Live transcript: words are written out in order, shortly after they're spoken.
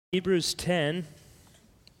Hebrews 10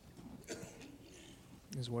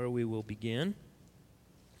 is where we will begin.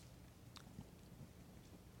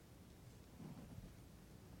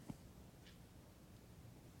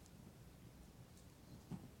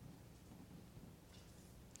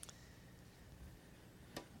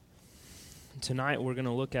 Tonight we're going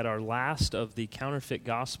to look at our last of the counterfeit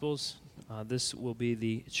gospels. This will be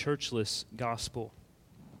the Churchless Gospel.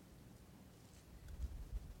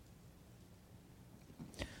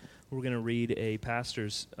 We're going to read a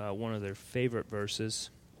pastor's, one of their favorite verses,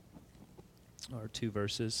 or two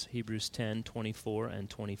verses, Hebrews 10, 24 and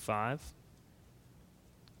 25.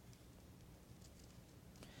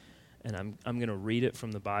 And I'm going to read it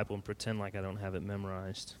from the Bible and pretend like I don't have it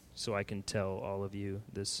memorized so I can tell all of you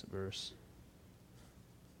this verse.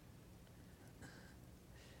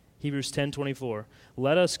 Hebrews 10:24.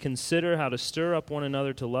 Let us consider how to stir up one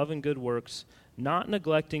another to love and good works, not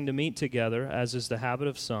neglecting to meet together, as is the habit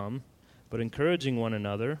of some, but encouraging one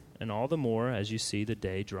another, and all the more as you see the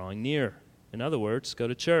day drawing near. In other words, go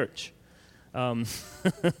to church. Well,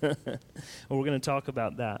 we're going to talk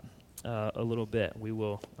about that a little bit. We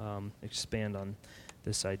will expand on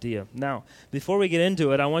this idea. Now, before we get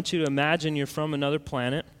into it, I want you to imagine you're from another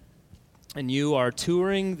planet, and you are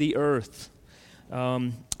touring the earth.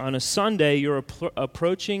 On a Sunday, you're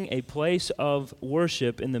approaching a place of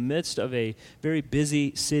worship in the midst of a very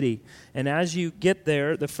busy city. And as you get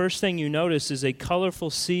there, the first thing you notice is a colorful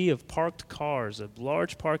sea of parked cars, a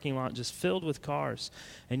large parking lot just filled with cars.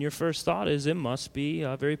 And your first thought is it must be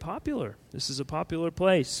very popular. This is a popular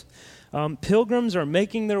place. Pilgrims are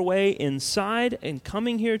making their way inside and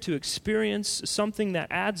coming here to experience something that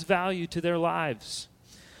adds value to their lives.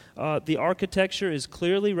 The architecture is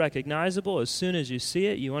clearly recognizable. As soon as you see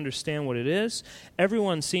it, you understand what it is.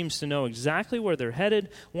 Everyone seems to know exactly where they're headed.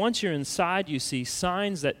 Once you're inside, you see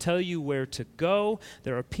signs that tell you where to go.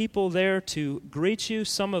 There are people there to greet you.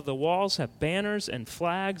 Some of the walls have banners and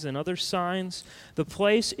flags and other signs. The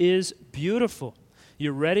place is beautiful.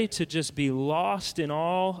 You're ready to just be lost in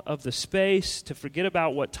all of the space, to forget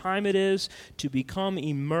about what time it is, to become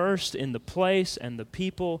immersed in the place and the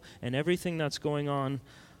people and everything that's going on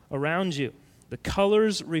around you. The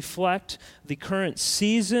colors reflect the current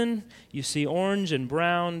season. You see orange and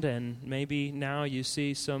brown, and maybe now you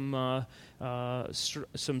see some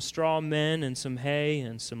straw men and some hay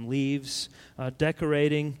and some leaves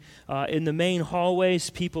decorating. In the main hallways,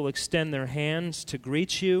 people extend their hands to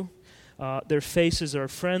greet you. Their faces are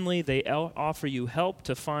friendly. They offer you help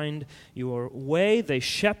to find your way. They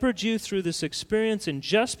shepherd you through this experience, and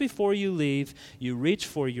just before you leave, you reach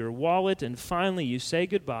for your wallet, and finally you say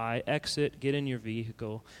goodbye, exit, get in your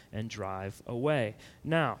vehicle, and drive away.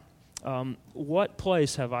 Now, what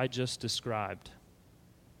place have I just described?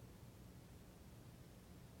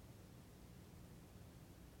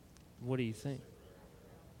 What do you think?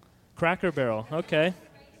 Cracker Barrel, okay.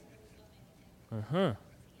 Uh-huh.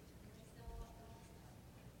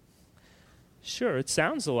 Sure, it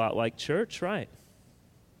sounds a lot like church, right?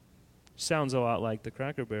 Sounds a lot like the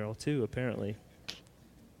Cracker Barrel, too, apparently.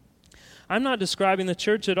 I'm not describing the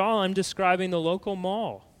church at all. I'm describing the local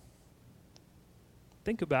mall.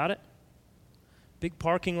 Think about it. Big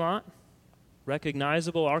parking lot,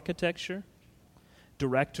 recognizable architecture,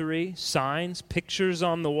 directory, signs, pictures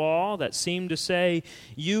on the wall that seem to say,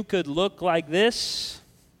 you could look like this.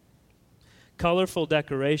 Colorful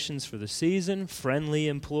decorations for the season, friendly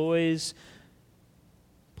employees,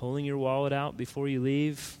 pulling your wallet out before you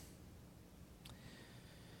leave.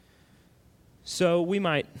 So we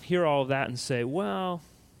might hear all of that and say, well,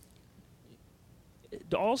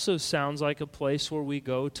 it also sounds like a place where we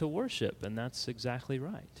go to worship, and that's exactly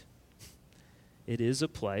right. It is a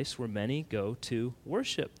place where many go to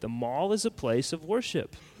worship. The mall is a place of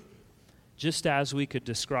worship. Just as we could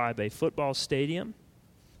describe a football stadium,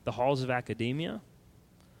 the halls of academia,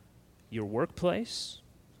 your workplace,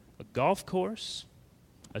 a golf course,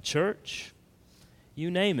 a church, you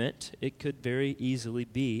name it, it could very easily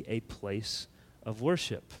be a place of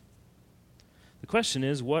worship. The question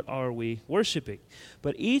is, what are we worshiping?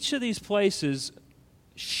 But each of these places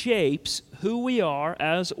shapes who we are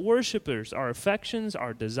as worshipers. Our affections,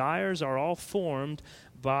 our desires are all formed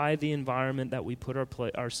by the environment that we put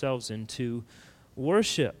ourselves into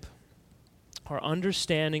worship. Our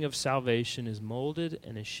understanding of salvation is molded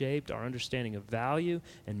and is shaped. Our understanding of value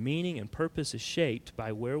and meaning and purpose is shaped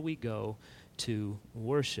by where we go to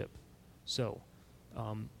worship. So,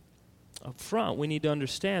 up front, we need to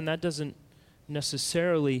understand that doesn't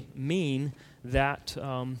necessarily mean that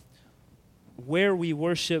where we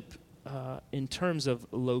worship in terms of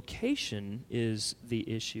location is the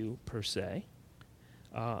issue per se,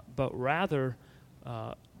 but rather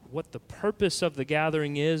what the purpose of the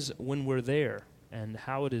gathering is when we're there and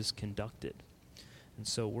how it is conducted. And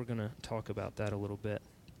so we're going to talk about that a little bit.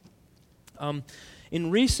 In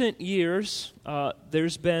recent years,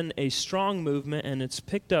 there's been a strong movement, and it's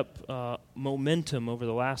picked up momentum over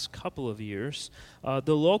the last couple of years.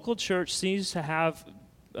 The local church seems to have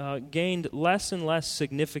gained less and less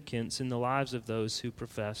significance in the lives of those who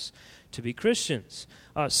profess to be Christians.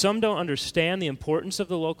 Some don't understand the importance of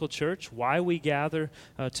the local church, why we gather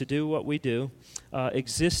to do what we do.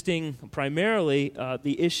 Existing primarily,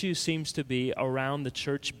 the issue seems to be around the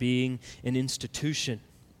church being an institution.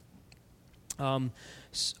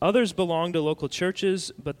 Others belong to local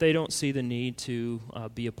churches, but they don't see the need to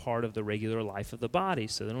be a part of the regular life of the body.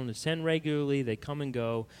 So they don't attend regularly, they come and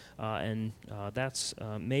go, and that's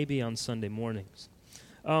maybe on Sunday mornings.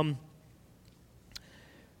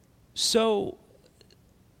 So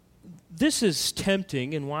this is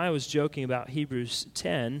tempting, and why I was joking about Hebrews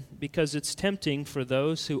 10, because it's tempting for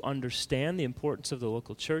those who understand the importance of the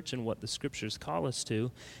local church and what the Scriptures call us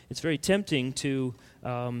to. It's very tempting to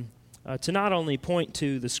not only point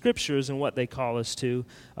to the Scriptures and what they call us to,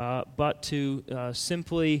 but to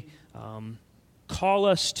simply call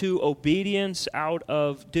us to obedience out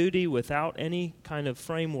of duty without any kind of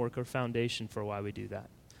framework or foundation for why we do that.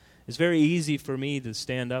 It's very easy for me to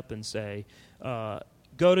stand up and say,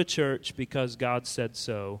 go to church because God said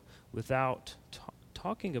so, without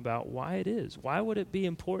talking about why it is. Why would it be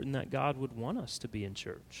important that God would want us to be in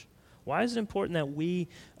church? Why is it important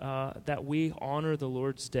that we honor the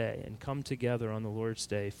Lord's Day and come together on the Lord's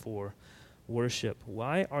Day for worship?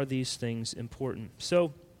 Why are these things important?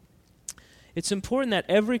 So it's important that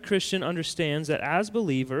every Christian understands that as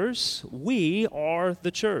believers, we are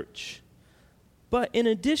the church. But in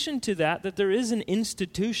addition to that, that there is an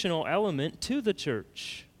institutional element to the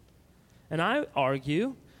church. And I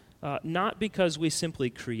argue, not because we simply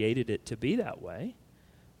created it to be that way,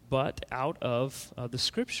 but out of the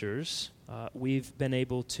Scriptures, we've been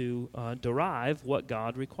able to derive what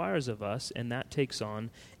God requires of us, and that takes on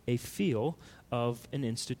a feel of an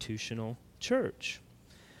institutional church.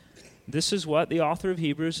 This is what the author of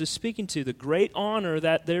Hebrews is speaking to, the great honor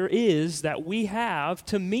that there is, that we have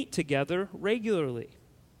to meet together regularly.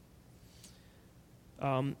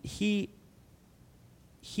 He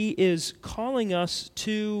is calling us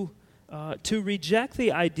to reject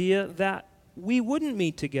the idea that we wouldn't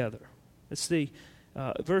meet together. It's the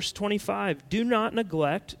verse 25. Do not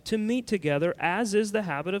neglect to meet together, as is the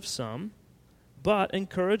habit of some, but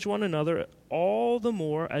encourage one another all the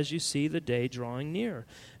more as you see the day drawing near.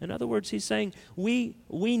 In other words, he's saying we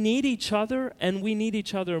need each other, and we need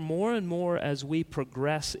each other more and more as we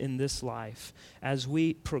progress in this life, as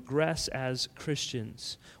we progress as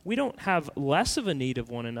Christians. We don't have less of a need of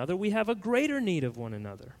one another. We have a greater need of one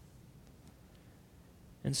another.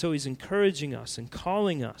 And so he's encouraging us and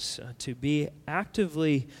calling us to be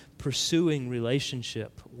actively pursuing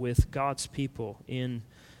relationship with God's people in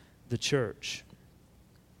the church.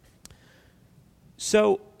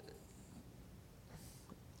 So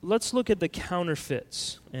let's look at the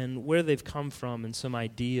counterfeits and where they've come from and some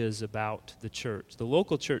ideas about the church, the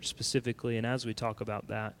local church specifically. And as we talk about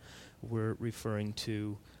that, we're referring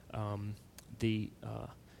to the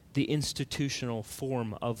institutional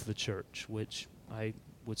form of the church, which I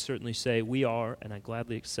would certainly say we are, and I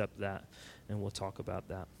gladly accept that, and we'll talk about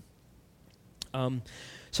that.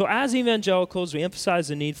 So as evangelicals, we emphasize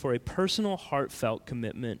the need for a personal, heartfelt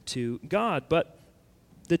commitment to God, but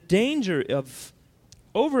the danger of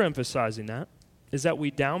overemphasizing that is that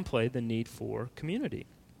we downplay the need for community,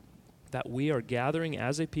 that we are gathering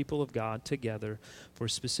as a people of God together for a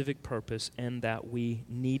specific purpose, and that we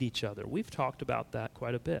need each other. We've talked about that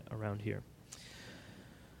quite a bit around here.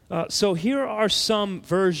 So here are some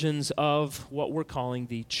versions of what we're calling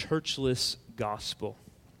the Churchless Gospel.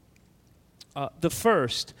 The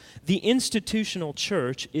first, the institutional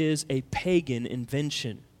church is a pagan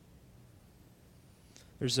invention.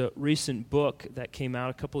 There's a recent book that came out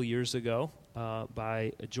a couple years ago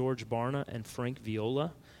by George Barna and Frank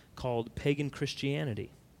Viola called Pagan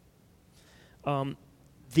Christianity.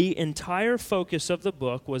 The entire focus of the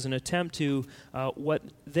book was an attempt to, what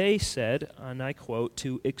they said, and I quote,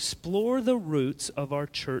 to explore the roots of our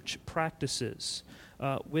church practices,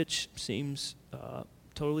 which seems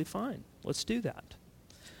totally fine. Let's do that.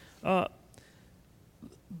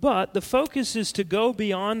 But the focus is to go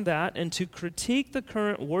beyond that and to critique the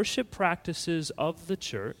current worship practices of the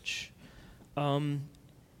church and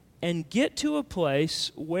get to a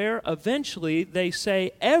place where eventually they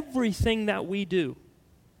say everything that we do,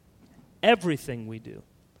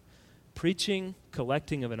 preaching,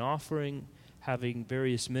 collecting of an offering, having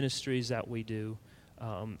various ministries that we do,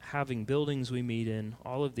 having buildings we meet in,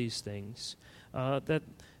 all of these things, that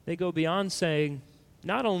they go beyond saying,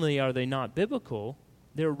 not only are they not biblical,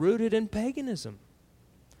 they're rooted in paganism.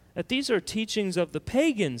 That these are teachings of the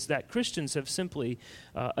pagans that Christians have simply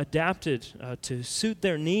adapted to suit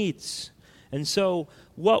their needs. And so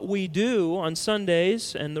what we do on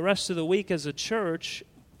Sundays and the rest of the week as a church,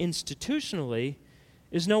 institutionally,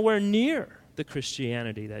 is nowhere near the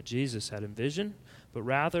Christianity that Jesus had envisioned, but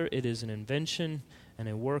rather it is an invention and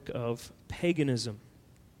a work of paganism.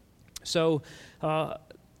 So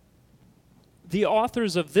the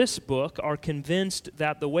authors of this book are convinced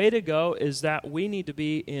that the way to go is that we need to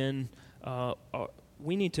be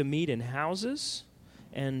we need to meet in houses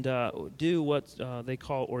and do what they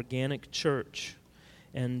call organic church,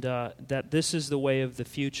 and that this is the way of the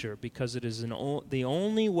future because it is the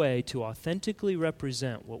only way to authentically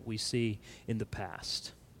represent what we see in the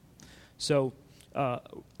past. So,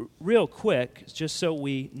 real quick, just so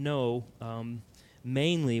we know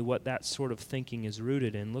mainly what that sort of thinking is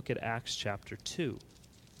rooted in, look at Acts chapter 2.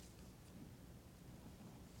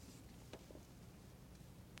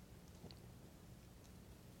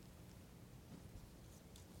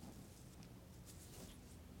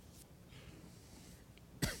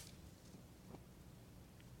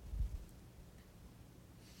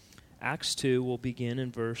 Acts 2 will begin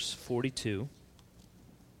in verse 42.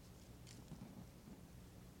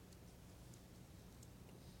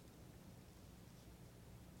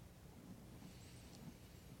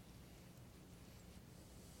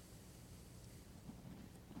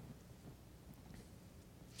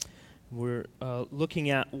 We're looking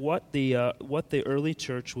at what the early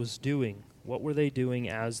church was doing. What were they doing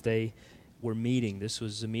as they were meeting? This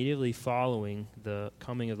was immediately following the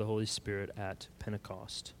coming of the Holy Spirit at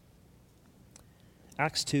Pentecost.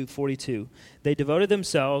 Acts 2:42. They devoted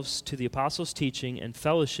themselves to the apostles' teaching and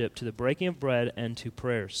fellowship, to the breaking of bread, and to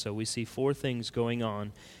prayers. So we see four things going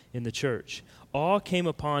on in the church. Awe came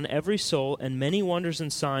upon every soul, and many wonders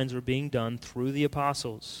and signs were being done through the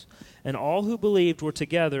apostles. And all who believed were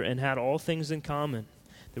together and had all things in common.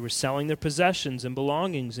 They were selling their possessions and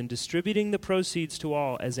belongings and distributing the proceeds to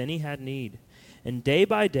all as any had need. And day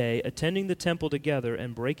by day, attending the temple together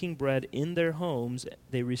and breaking bread in their homes,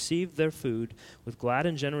 they received their food with glad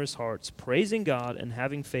and generous hearts, praising God and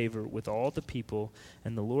having favor with all the people.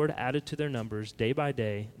 And the Lord added to their numbers day by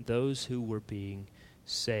day those who were being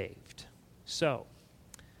saved. So,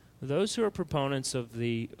 those who are proponents of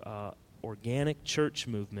the organic church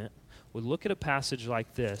movement would look at a passage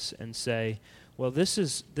like this and say, well, this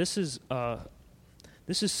is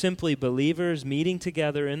simply believers meeting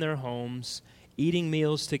together in their homes, eating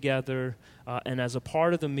meals together, and as a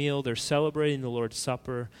part of the meal, they're celebrating the Lord's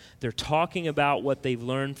Supper. They're talking about what they've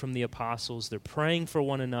learned from the apostles. They're praying for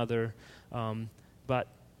one another. But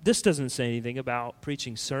this doesn't say anything about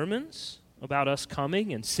preaching sermons, about us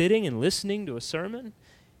coming and sitting and listening to a sermon,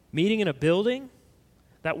 meeting in a building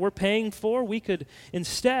that we're paying for. We could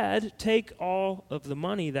instead take all of the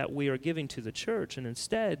money that we are giving to the church and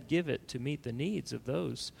instead give it to meet the needs of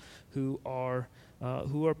those who are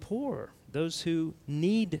poor, those who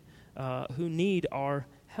need our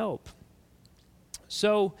help.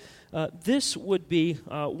 So this would be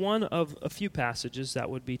one of a few passages that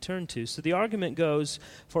would be turned to. So the argument goes,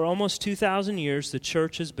 for almost 2,000 years, the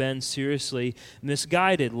church has been seriously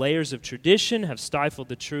misguided. Layers of tradition have stifled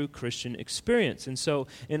the true Christian experience. And so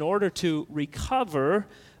in order to recover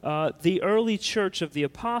the early church of the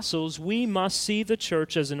apostles, we must see the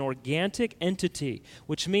church as an organic entity,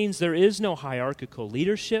 which means there is no hierarchical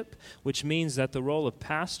leadership, which means that the role of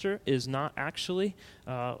pastor is not actually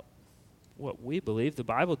what we believe the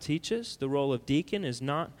Bible teaches. The role of deacon is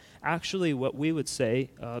not actually what we would say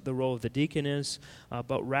the role of the deacon is,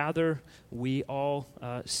 but rather we all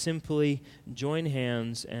simply join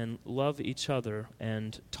hands and love each other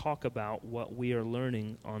and talk about what we are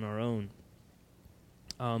learning on our own.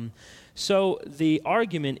 So the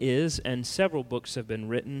argument is, and several books have been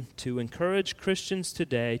written, to encourage Christians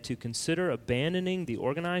today to consider abandoning the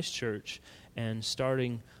organized church and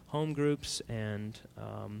starting home groups and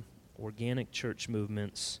organic church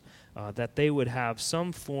movements, that they would have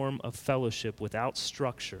some form of fellowship without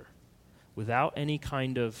structure, without any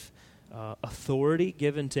kind of authority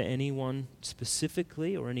given to anyone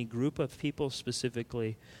specifically or any group of people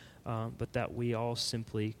specifically, but that we all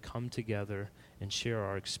simply come together and share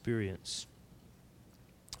our experience.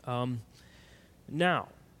 Now,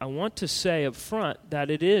 I want to say up front that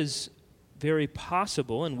it is very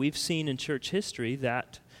possible, and we've seen in church history,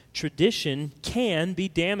 that tradition can be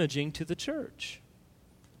damaging to the church.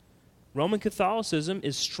 Roman Catholicism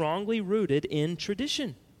is strongly rooted in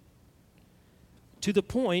tradition. to the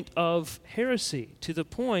point of heresy, to the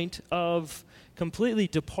point of completely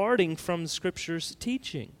departing from Scripture's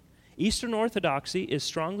teaching. Eastern Orthodoxy is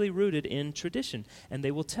strongly rooted in tradition, and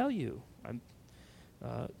they will tell you,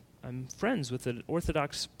 I'm friends with an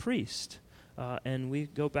Orthodox priest, and we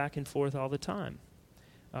go back and forth all the time.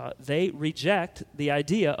 They reject the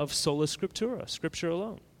idea of sola scriptura, Scripture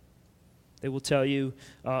alone. They will tell you,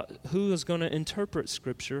 who is going to interpret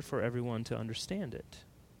Scripture for everyone to understand it?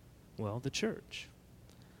 Well, the church.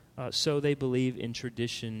 So they believe in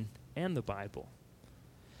tradition and the Bible.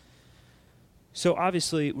 So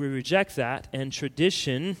obviously we reject that, and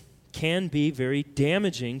tradition can be very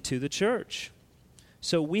damaging to the church.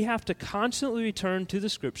 So we have to constantly return to the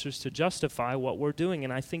Scriptures to justify what we're doing,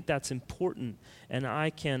 and I think that's important, and I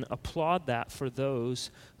can applaud that for those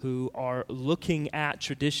who are looking at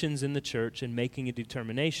traditions in the church and making a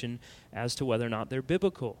determination as to whether or not they're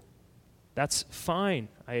biblical. That's fine.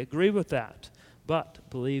 I agree with that, but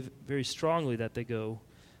believe very strongly that they go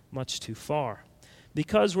much too far.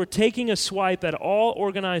 Because we're taking a swipe at all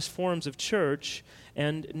organized forms of church,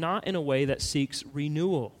 and not in a way that seeks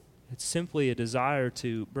renewal. It's simply a desire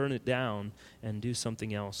to burn it down and do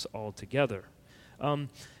something else altogether.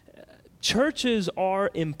 Churches are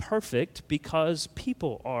imperfect because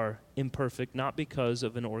people are imperfect, not because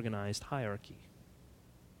of an organized hierarchy.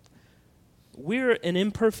 We're an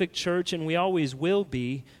imperfect church, and we always will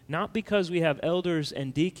be, not because we have elders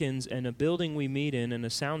and deacons and a building we meet in and a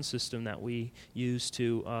sound system that we use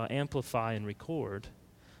to amplify and record,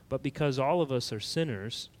 but because all of us are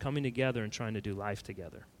sinners coming together and trying to do life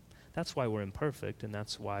together. That's why we're imperfect, and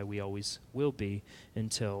that's why we always will be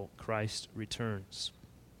until Christ returns.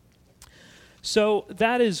 So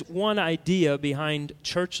that is one idea behind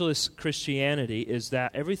churchless Christianity, is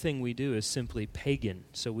that everything we do is simply pagan.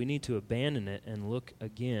 So we need to abandon it and look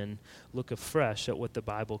afresh at what the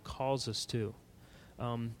Bible calls us to.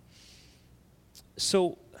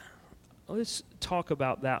 So let's talk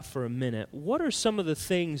about that for a minute. What are some of the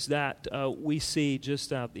things that we see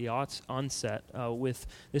just at the onset with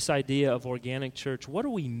this idea of organic church? What are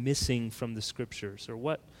we missing from the Scriptures? Or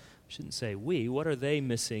what are they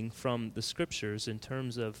missing from the Scriptures in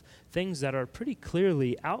terms of things that are pretty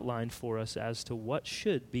clearly outlined for us as to what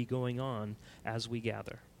should be going on as we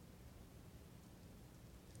gather?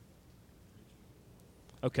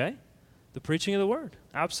 Okay, the preaching of the Word,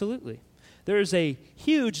 absolutely. There's a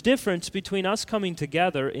huge difference between us coming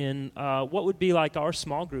together in what would be like our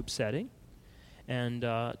small group setting and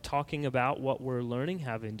talking about what we're learning,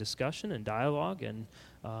 having discussion and dialogue and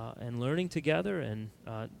learning together. And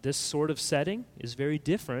this sort of setting is very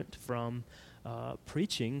different from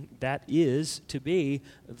preaching that is to be,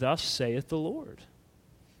 "Thus saith the Lord."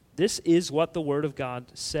 This is what the Word of God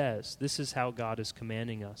says. This is how God is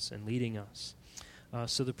commanding us and leading us.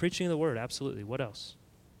 So the preaching of the Word, absolutely. What else?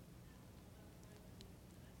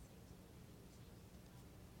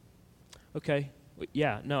 Okay.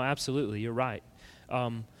 Yeah, no, absolutely. You're right.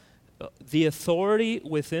 The authority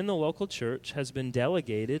within the local church has been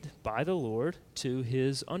delegated by the Lord to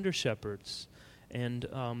His under-shepherds. And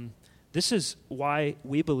this is why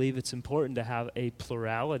we believe it's important to have a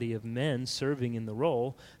plurality of men serving in the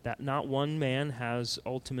role, that not one man has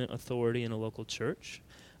ultimate authority in a local church,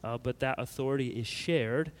 but that authority is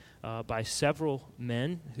shared by several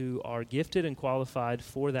men who are gifted and qualified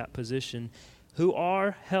for that position, who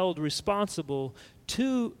are held responsible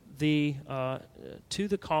to the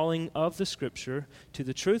calling of the Scripture, to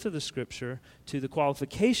the truth of the Scripture, to the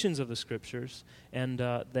qualifications of the Scriptures, and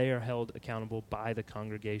they are held accountable by the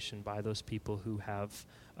congregation, by those people who have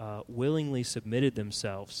willingly submitted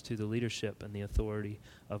themselves to the leadership and the authority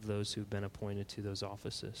of those who've been appointed to those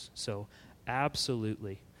offices. So,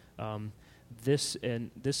 absolutely, this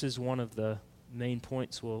is one of the main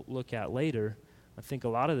points we'll look at later. I think a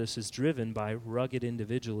lot of this is driven by rugged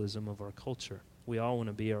individualism of our culture. We all want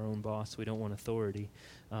to be our own boss. We don't want authority.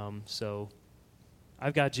 So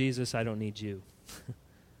I've got Jesus. I don't need you.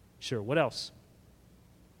 Sure. What else?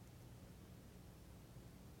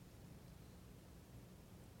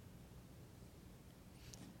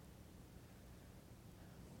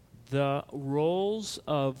 The roles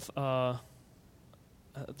of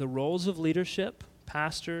leadership,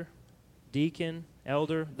 pastor, deacon,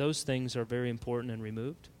 elder, those things are very important and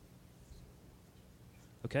removed.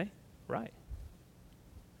 Okay, right.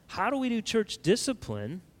 How do we do church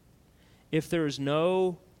discipline if there is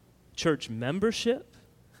no church membership,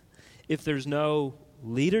 if there's no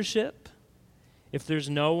leadership, if there's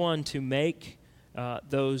no one to make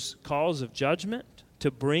those calls of judgment,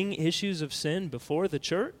 to bring issues of sin before the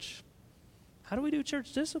church? How do we do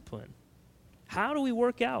church discipline? How do we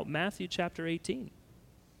work out Matthew chapter 18?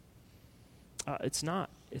 It's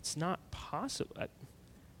not possible.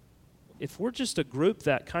 If we're just a group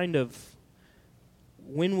that kind of,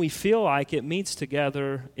 when we feel like it, meets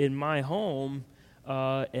together in my home,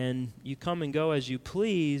 and you come and go as you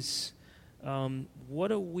please, what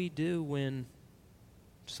do we do when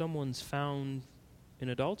someone's found in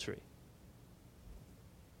adultery?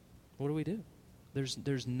 What do we do? There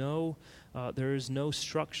is no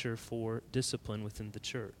structure for discipline within the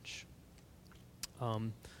church.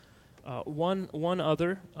 One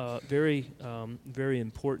other very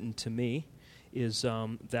important to me is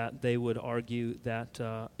that they would argue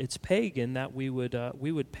that it's pagan that we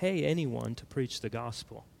would pay anyone to preach the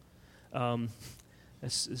gospel.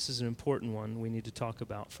 This is an important one we need to talk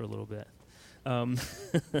about for a little bit.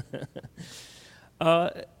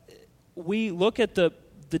 We look at the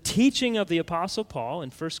teaching of the Apostle Paul in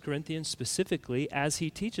 1 Corinthians specifically, as he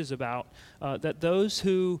teaches about that those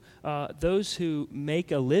who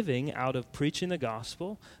make a living out of preaching the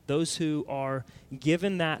gospel, those who are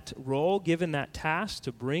given that role, given that task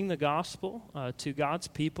to bring the gospel to God's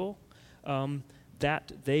people,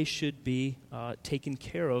 that they should be taken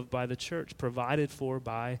care of by the church, provided for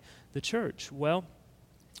by the church. Well,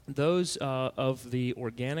 those of the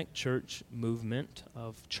organic church movement,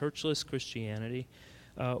 of churchless Christianity,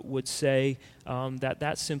 would say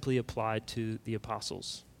that simply applied to the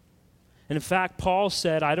apostles. And in fact, Paul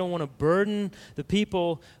said, I don't want to burden the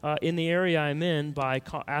people in the area I'm in by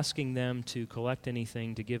asking them to collect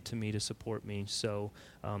anything to give to me to support me. So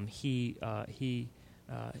he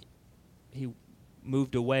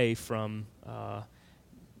moved away from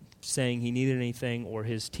saying he needed anything or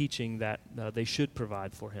his teaching that they should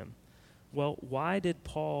provide for him. Well, why did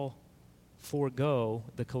Paul forego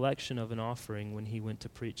the collection of an offering when he went to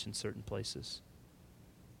preach in certain places?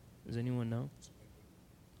 Does anyone know?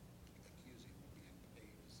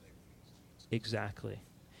 Exactly.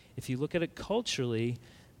 If you look at it culturally,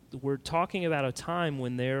 we're talking about a time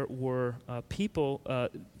when there were people,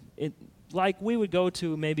 like we would go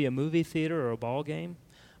to maybe a movie theater or a ball game.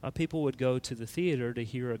 People would go to the theater to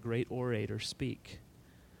hear a great orator speak.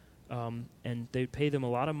 And they'd pay them a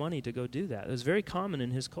lot of money to go do that. It was very common in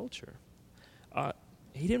his culture.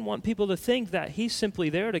 He didn't want people to think that he's simply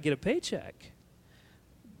there to get a paycheck.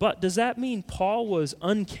 But does that mean Paul was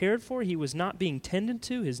uncared for? He was not being tended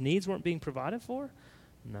to? His needs weren't being provided for?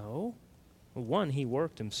 No. One, he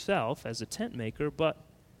worked himself as a tent maker, but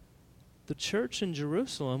the church in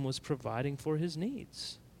Jerusalem was providing for his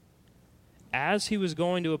needs. As he was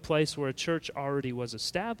going to a place where a church already was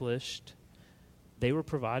established, they were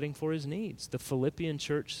providing for his needs. The Philippian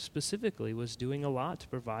church specifically was doing a lot to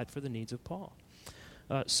provide for the needs of Paul.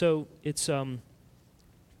 So it's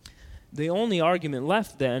the only argument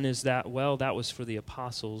left then is that, well, that was for the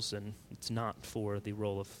apostles and it's not for the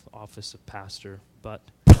role of office of pastor. But,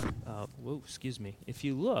 if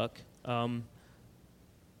you look,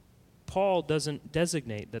 Paul doesn't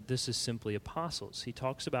designate that this is simply apostles. He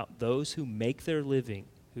talks about those who make their living,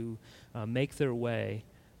 who make their way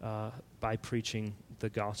by preaching the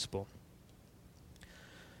gospel.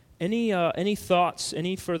 Any thoughts,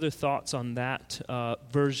 any further thoughts on that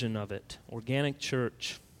version of it? Organic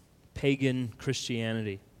church, pagan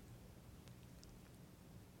Christianity.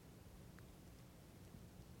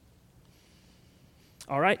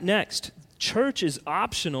 All right, next. Church is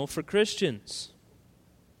optional for Christians.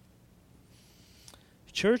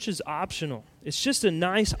 Church is optional. It's just a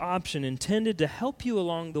nice option intended to help you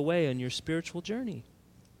along the way on your spiritual journey.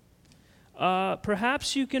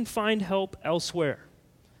 Perhaps you can find help elsewhere.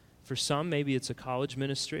 For some, maybe it's a college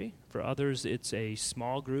ministry. For others, it's a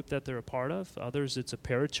small group that they're a part of. Others, it's a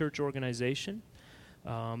parachurch organization.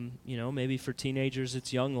 Maybe for teenagers,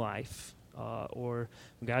 it's Young Life. Or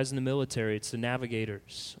guys in the military, it's the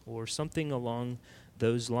Navigators. Or something along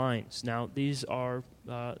those lines. Now, these are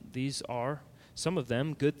some of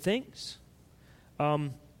them good things.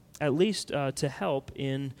 At least to help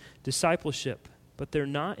in discipleship. But they're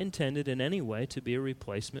not intended in any way to be a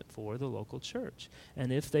replacement for the local church.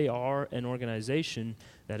 And if they are an organization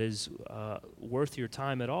that is worth your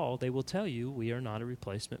time at all, they will tell you we are not a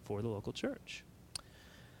replacement for the local church.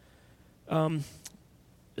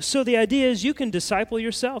 So the idea is you can disciple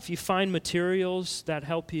yourself. You find materials that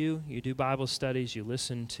help you. You do Bible studies. You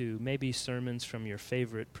listen to maybe sermons from your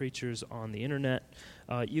favorite preachers on the internet.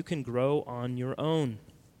 You can grow on your own.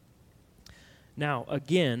 Now,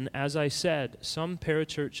 again, as I said, some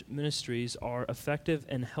parachurch ministries are effective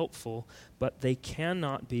and helpful, but they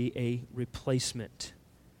cannot be a replacement.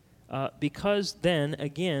 Because then,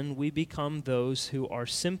 again, we become those who are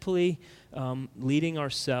simply leading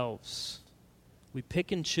ourselves. We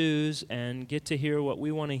pick and choose and get to hear what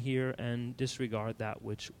we want to hear and disregard that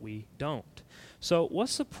which we don't. So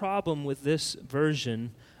what's the problem with this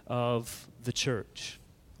version of the church,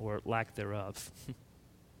 or lack thereof?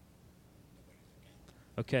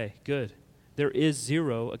 Okay, good. There is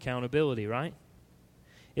zero accountability, right?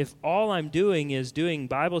 If all I'm doing is doing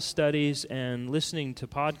Bible studies and listening to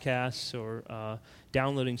podcasts or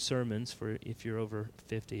downloading sermons, for if you're over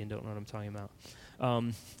 50 and don't know what I'm talking about,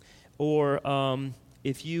 or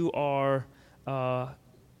if you are,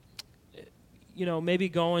 maybe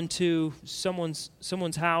going to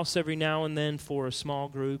someone's house every now and then for a small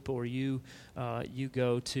group, or you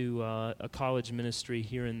go to a college ministry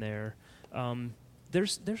here and there,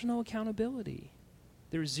 there's no accountability.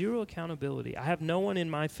 There's zero accountability. I have no one in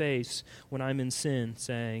my face when I'm in sin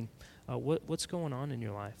saying, what's going on in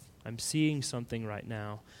your life? I'm seeing something right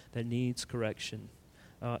now that needs correction.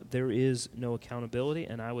 There is no accountability,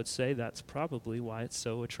 and I would say that's probably why it's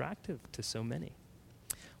so attractive to so many.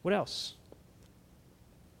 What else?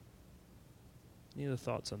 Any other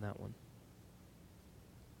thoughts on that one?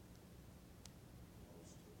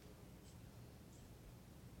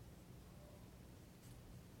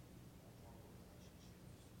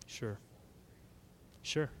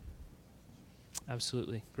 Sure.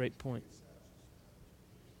 Absolutely. Great point.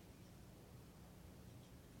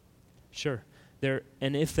 Sure.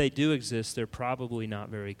 And if they do exist, they're probably not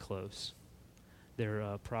very close.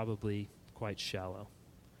 They're probably quite shallow.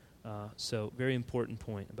 So very important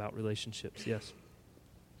point about relationships. Yes?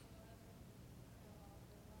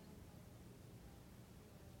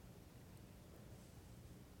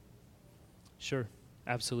 Sure.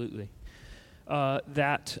 Absolutely.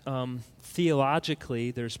 That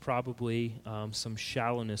theologically, there's probably some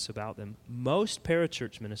shallowness about them. Most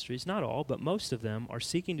parachurch ministries, not all, but most of them, are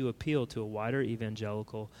seeking to appeal to a wider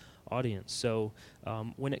evangelical audience. So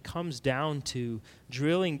when it comes down to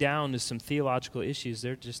drilling down to some theological issues,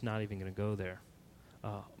 they're just not even going to go there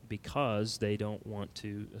because they don't want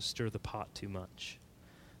to stir the pot too much.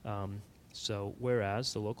 So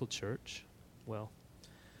whereas the local church, well,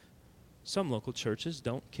 some local churches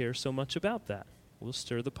don't care so much about that. We'll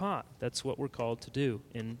stir the pot. That's what we're called to do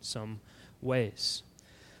in some ways.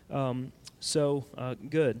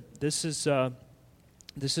 Good. This is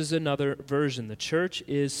another version. The church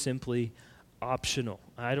is simply optional.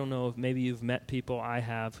 I don't know if maybe you've met people, I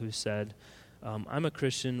have, who said, I'm a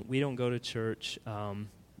Christian, we don't go to church,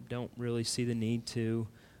 don't really see the need to.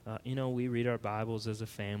 We read our Bibles as a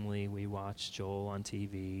family, we watch Joel on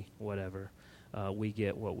TV, whatever. We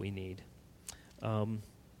get what we need.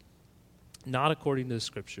 Not according to the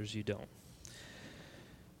Scriptures, you don't.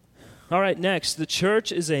 All right, next, the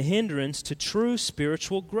church is a hindrance to true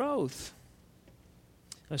spiritual growth.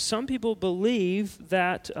 Now, some people believe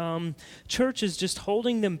that church is just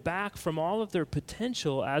holding them back from all of their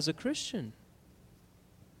potential as a Christian.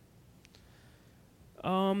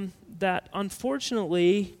 That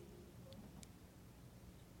unfortunately,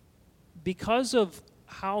 because of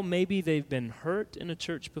how maybe they've been hurt in a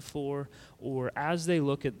church before, or as they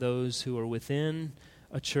look at those who are within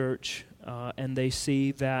a church and they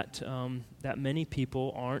see that that many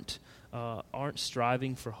people aren't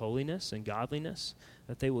striving for holiness and godliness,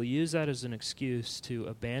 that they will use that as an excuse to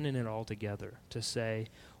abandon it altogether, to say,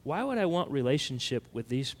 why would I want relationship with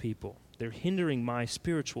these people? They're hindering my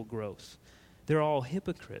spiritual growth. They're all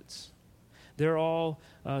hypocrites. They're all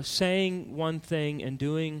saying one thing and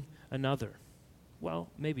doing another. Well,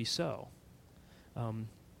 maybe so. I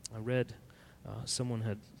read someone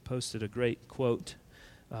had posted a great quote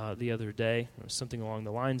the other day, or something along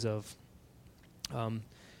the lines of,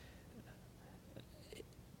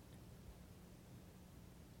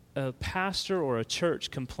 a pastor or a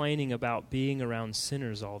church complaining about being around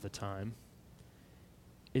sinners all the time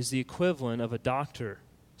is the equivalent of a doctor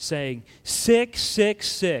saying, sick, sick,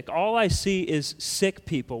 sick. All I see is sick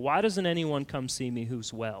people. Why doesn't anyone come see me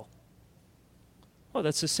who's well? Oh,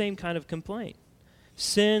 that's the same kind of complaint.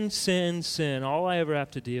 Sin, sin, sin. All I ever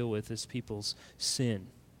have to deal with is people's sin.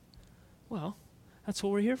 Well, that's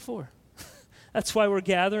what we're here for. That's why we're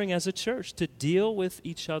gathering as a church, to deal with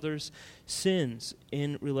each other's sins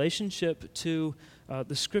in relationship to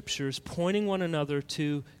the Scriptures, pointing one another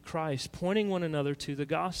to Christ, pointing one another to the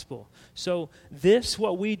gospel. So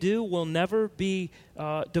what we do, will never be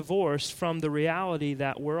divorced from the reality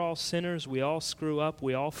that we're all sinners, we all screw up,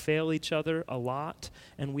 we all fail each other a lot,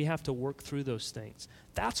 and we have to work through those things.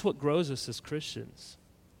 That's what grows us as Christians.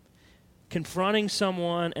 Confronting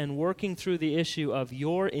someone and working through the issue of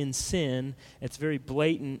you're in sin, it's very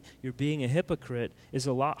blatant, you're being a hypocrite, is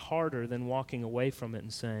a lot harder than walking away from it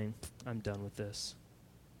and saying, I'm done with this.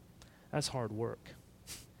 That's hard work.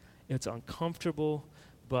 It's uncomfortable,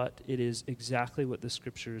 but it is exactly what the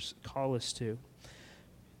Scriptures call us to.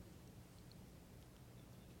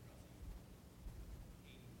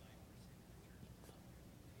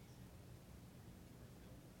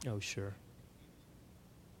 Oh, sure.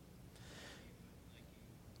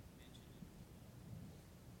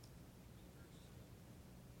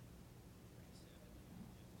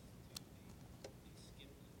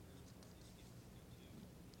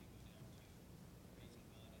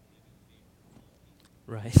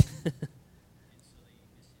 Right.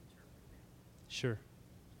 Sure.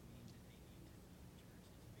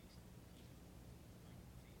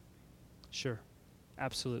 Sure.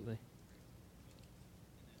 Absolutely.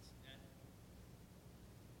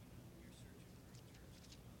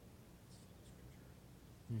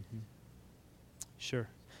 Hmm. Sure.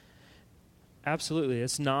 Absolutely.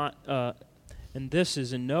 It's not, and this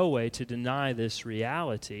is in no way to deny this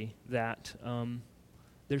reality that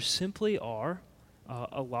there simply are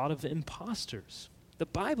a lot of imposters. The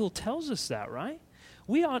Bible tells us that, right?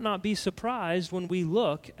 We ought not be surprised when we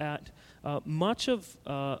look at much of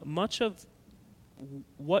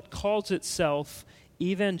what calls itself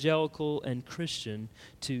evangelical and Christian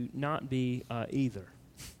to not be either.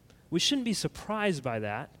 We shouldn't be surprised by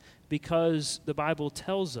that because the Bible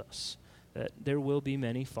tells us that there will be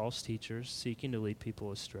many false teachers seeking to lead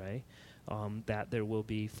people astray, that there will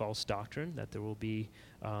be false doctrine, that there will be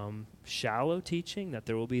shallow teaching, that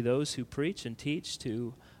there will be those who preach and teach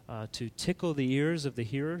to tickle the ears of the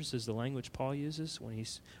hearers, is the language Paul uses when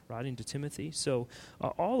he's writing to Timothy. So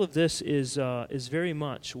all of this is very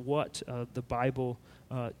much what the Bible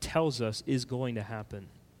tells us is going to happen.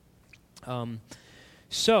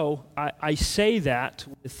 So I say that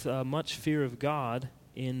with much fear of God,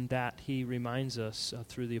 in that he reminds us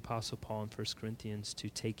through the Apostle Paul in 1 Corinthians to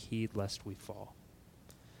take heed lest we fall.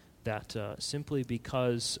 That simply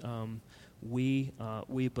because we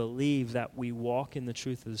believe that we walk in the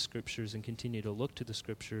truth of the Scriptures and continue to look to the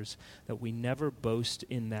Scriptures, that we never boast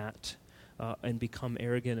in that and become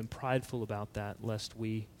arrogant and prideful about that, lest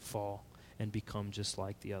we fall and become just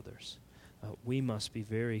like the others. We must be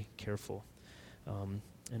very careful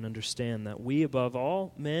and understand that we, above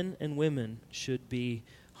all men and women, should be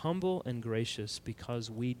humble and gracious because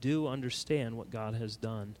we do understand what God has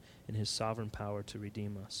done in his sovereign power to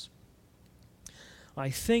redeem us.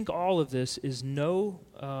 I think all of this is no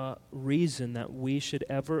reason that we should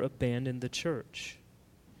ever abandon the church.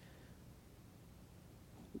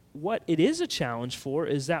 What it is a challenge for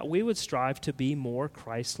is that we would strive to be more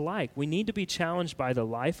Christ-like. We need to be challenged by the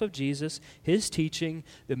life of Jesus, his teaching,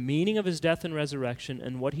 the meaning of his death and resurrection,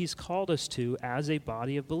 and what he's called us to as a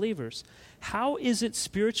body of believers. How is it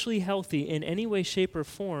spiritually healthy in any way, shape, or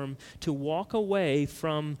form to walk away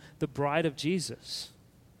from the bride of Jesus?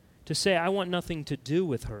 To say, I want nothing to do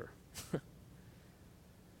with her.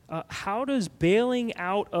 How does bailing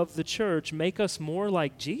out of the church make us more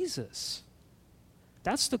like Jesus?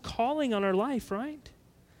 That's the calling on our life, right?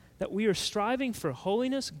 That we are striving for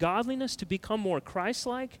holiness, godliness, to become more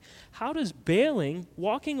Christ-like. How does bailing,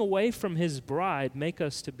 walking away from his bride, make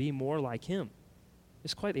us to be more like him?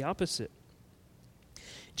 It's quite the opposite.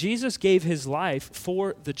 Jesus gave his life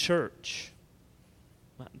for the church.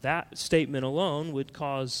 That statement alone would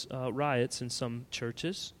cause riots in some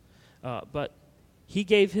churches, but he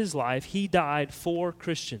gave his life, he died for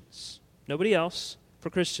Christians. Nobody else, for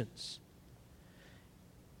Christians.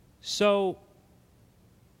 So,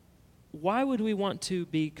 why would we want to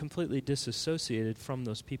be completely disassociated from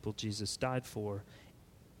those people Jesus died for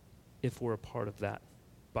if we're a part of that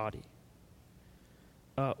body?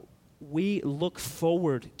 We look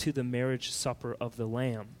forward to the marriage supper of the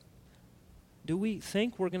Lamb. Do we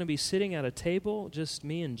think we're going to be sitting at a table, just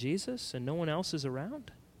me and Jesus, and no one else is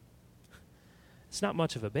around? It's not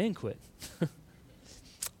much of a banquet.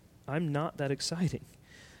 I'm not that exciting.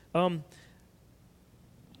 I'm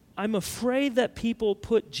afraid that people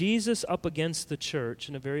put Jesus up against the church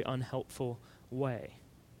in a very unhelpful way.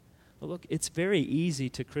 Well, look, it's very easy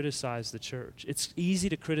to criticize the church. It's easy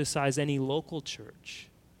to criticize any local church.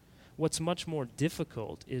 What's much more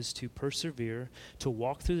difficult is to persevere, to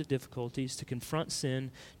walk through the difficulties, to confront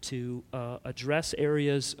sin, to address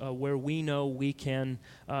areas where we know we can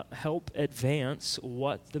help advance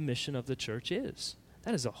what the mission of the church is.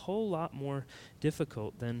 That is a whole lot more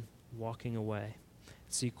difficult than walking away.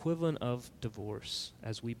 It's the equivalent of divorce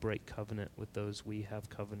as we break covenant with those we have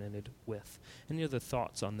covenanted with. Any other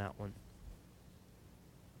thoughts on that one?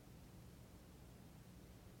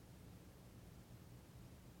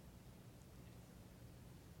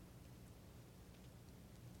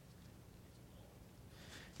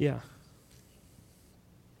 Yeah.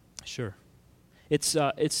 Sure. It's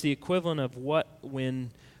the equivalent of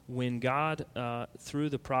when God, through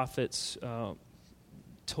the prophets,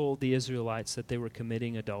 told the Israelites that they were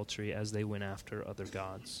committing adultery as they went after other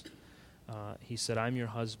gods. He said, I'm your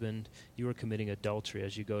husband. You are committing adultery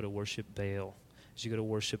as you go to worship Baal, as you go to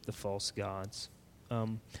worship the false gods.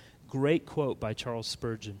 Great quote by Charles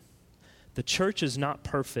Spurgeon. The church is not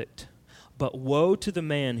perfect, but woe to the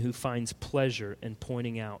man who finds pleasure in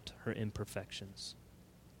pointing out her imperfections.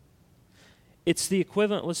 It's the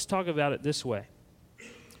equivalent, let's talk about it this way.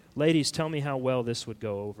 Ladies, tell me how well this would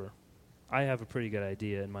go over. I have a pretty good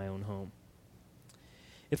idea in my own home.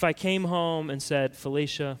 If I came home and said,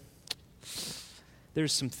 Felicia,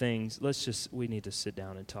 there's some things, we need to sit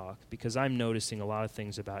down and talk, because I'm noticing a lot of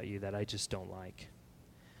things about you that I just don't like.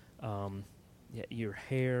 Your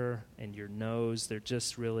hair and your nose, they're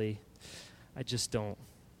just really,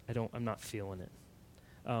 I'm not feeling it.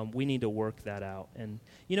 We need to work that out. And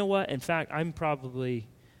you know what? In fact, I'm probably,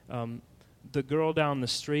 the girl down the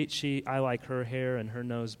street, I like her hair and her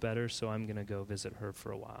nose better, so I'm going to go visit her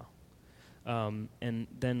for a while. And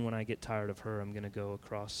then when I get tired of her, I'm going to go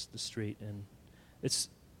across the street. And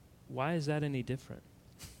why is that any different?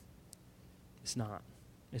 It's not.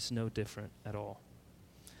 It's no different at all.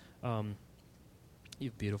 You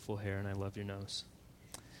have beautiful hair, and I love your nose.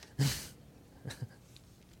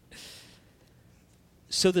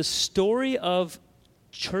 So the story of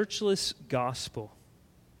Churchless Gospel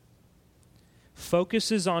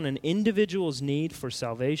focuses on an individual's need for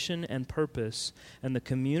salvation and purpose, and the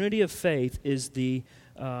community of faith is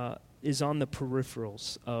on the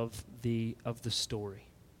peripherals of the story.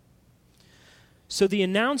 So the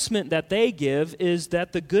announcement that they give is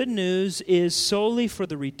that the good news is solely for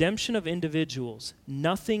the redemption of individuals,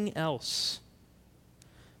 nothing else.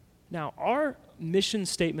 Now, our mission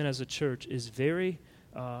statement as a church is very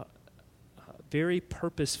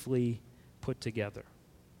purposefully put together.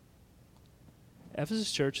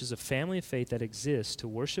 Ephesus Church is a family of faith that exists to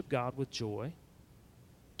worship God with joy,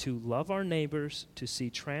 to love our neighbors, to see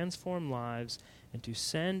transformed lives, and to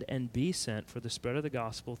send and be sent for the spread of the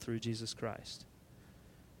gospel through Jesus Christ.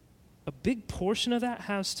 A big portion of that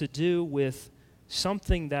has to do with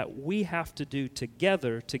something that we have to do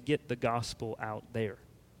together to get the gospel out there.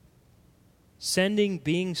 Sending,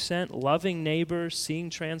 being sent, loving neighbors, seeing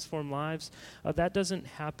transformed lives, that doesn't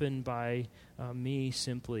happen by me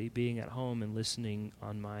simply being at home and listening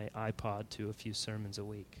on my iPod to a few sermons a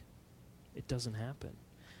week. It doesn't happen.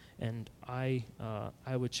 And I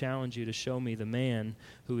would challenge you to show me the man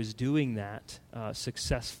who is doing that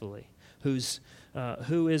successfully, who is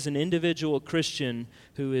an individual Christian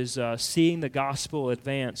who is seeing the gospel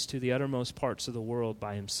advance to the uttermost parts of the world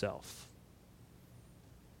by himself.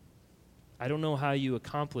 I don't know how you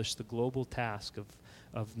accomplish the global task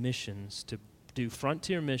of missions, to do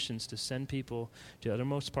frontier missions, to send people to the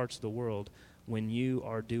uttermost parts of the world when you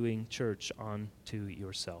are doing church unto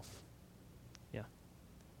yourself. Yeah.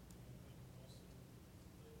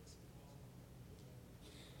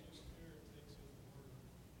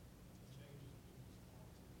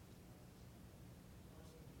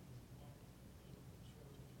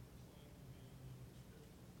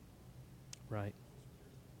 Right.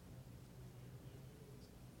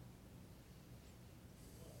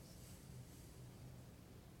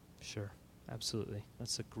 Sure, absolutely.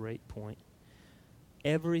 That's a great point.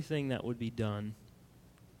 Everything that would be done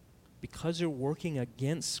because you're working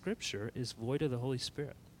against Scripture is void of the Holy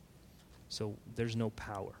Spirit. So there's no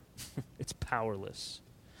power. It's powerless.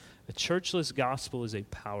 A churchless gospel is a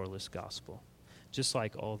powerless gospel, just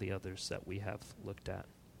like all the others that we have looked at.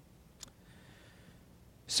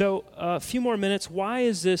 So a few more minutes. Why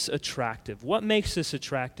is this attractive? What makes this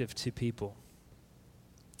attractive to people?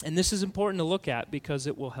 And this is important to look at because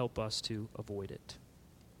it will help us to avoid it.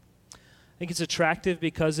 I think it's attractive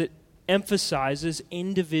because it emphasizes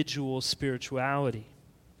individual spirituality.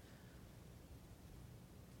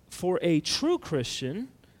 For a true Christian,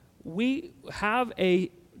 we have a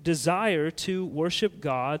desire to worship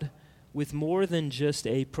God with more than just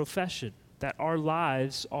a profession. That our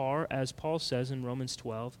lives are, as Paul says in Romans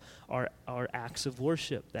 12, are acts of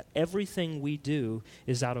worship. That everything we do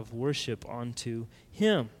is out of worship unto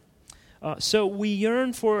Him. So we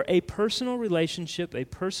yearn for a personal relationship, a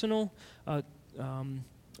personal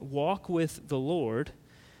walk with the Lord,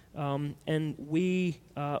 and we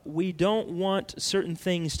don't want certain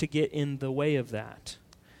things to get in the way of that.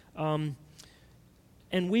 And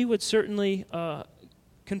we would certainly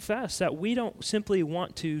confess that we don't simply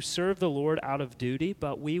want to serve the Lord out of duty,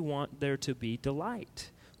 but we want there to be delight.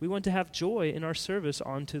 We want to have joy in our service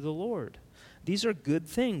unto the Lord. These are good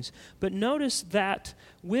things. But notice that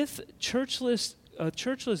with churchless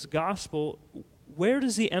gospel, where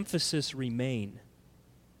does the emphasis remain?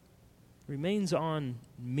 It remains on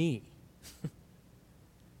me.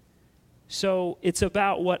 So it's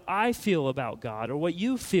about what I feel about God or what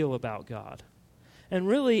you feel about God. And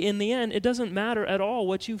really, in the end, it doesn't matter at all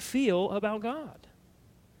what you feel about God.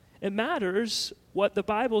 It matters what the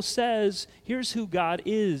Bible says. Here's who God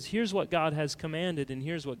is. Here's what God has commanded, and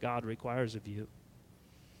here's what God requires of you.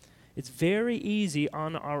 It's very easy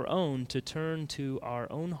on our own to turn to our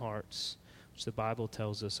own hearts, which the Bible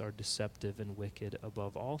tells us are deceptive and wicked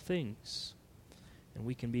above all things. And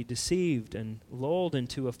we can be deceived and lulled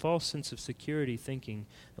into a false sense of security thinking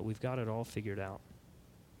that we've got it all figured out.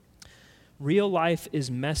 Real life is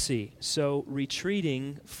messy, so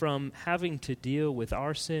retreating from having to deal with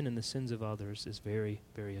our sin and the sins of others is very,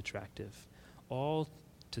 very attractive. All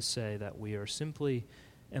to say that we are simply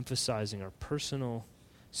emphasizing our personal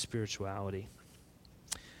spirituality.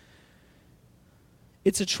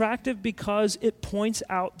 It's attractive because it points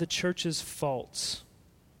out the church's faults.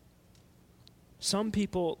 Some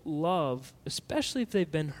people love, especially if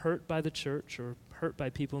they've been hurt by the church or hurt by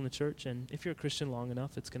people in the church, and if you're a Christian long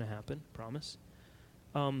enough, it's going to happen, promise,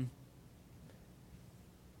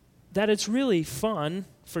 that it's really fun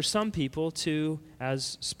for some people to,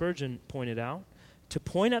 as Spurgeon pointed out, to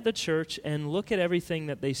point at the church and look at everything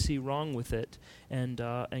that they see wrong with it and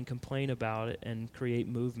complain about it and create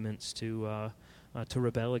movements to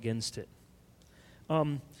rebel against it.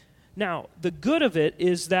 Now, the good of it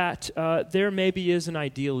is that there maybe is an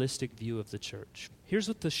idealistic view of the church. Here's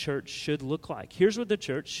what the church should look like. Here's what the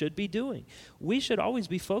church should be doing. We should always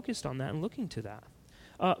be focused on that and looking to that.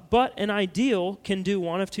 But an ideal can do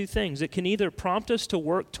one of two things. It can either prompt us to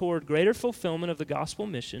work toward greater fulfillment of the gospel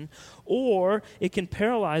mission, or it can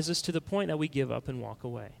paralyze us to the point that we give up and walk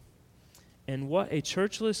away. And what a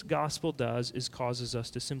churchless gospel does is causes us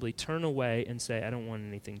to simply turn away and say, I don't want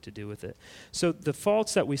anything to do with it. So the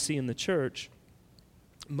faults that we see in the church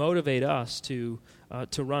motivate us to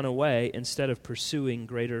run away instead of pursuing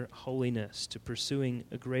greater holiness, to pursuing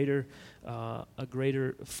a greater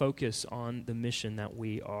focus on the mission that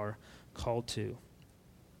we are called to.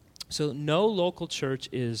 So no local church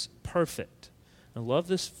is perfect. I love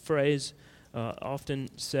this phrase, often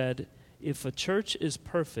said, if a church is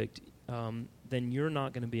perfect, then you're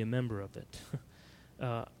not going to be a member of it.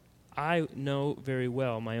 I know very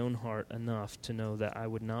well my own heart enough to know that I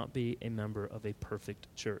would not be a member of a perfect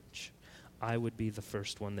church. I would be the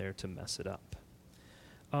first one there to mess it up.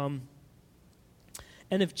 And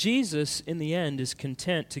if Jesus, in the end, is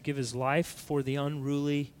content to give his life for the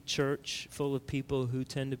unruly church full of people who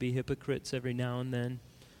tend to be hypocrites every now and then,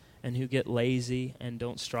 and who get lazy and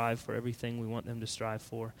don't strive for everything we want them to strive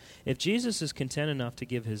for, if Jesus is content enough to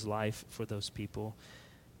give his life for those people,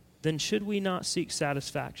 then should we not seek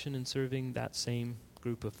satisfaction in serving that same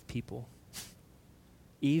group of people,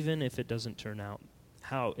 even if it doesn't turn out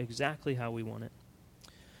exactly how we want it?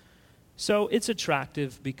 So it's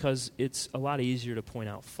attractive because it's a lot easier to point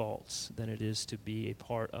out faults than it is to be a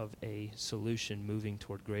part of a solution moving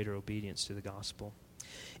toward greater obedience to the gospel.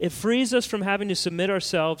 It frees us from having to submit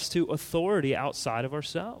ourselves to authority outside of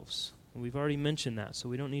ourselves. We've already mentioned that, so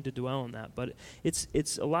we don't need to dwell on that. But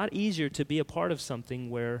it's a lot easier to be a part of something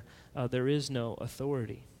where there is no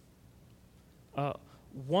authority.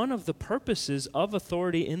 One of the purposes of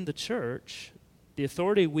authority in the church, the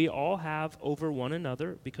authority we all have over one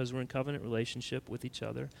another because we're in covenant relationship with each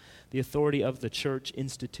other, the authority of the church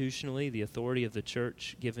institutionally, the authority of the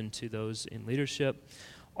church given to those in leadership,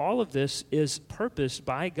 all of this is purposed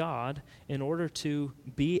by God in order to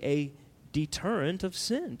be a deterrent of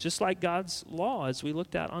sin, just like God's law, as we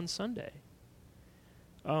looked at on Sunday.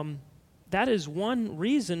 That is one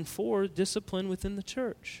reason for discipline within the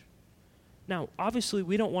church. Now, obviously,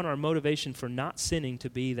 we don't want our motivation for not sinning to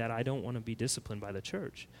be that I don't want to be disciplined by the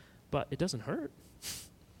church, but it doesn't hurt.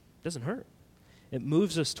 It doesn't hurt. It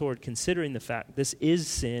moves us toward considering the fact this is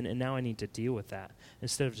sin, and now I need to deal with that,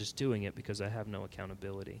 instead of just doing it because I have no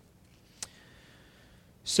accountability.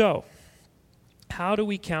 So, how do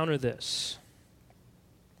we counter this?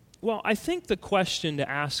 Well, I think the question to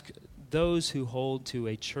ask those who hold to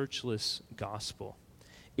a churchless gospel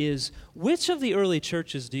is, which of the early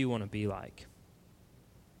churches do you want to be like?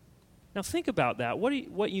 Now think about that.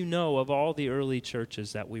 What you know of all the early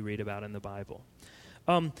churches that we read about in the Bible.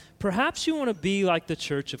 Perhaps you want to be like the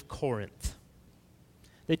church of Corinth.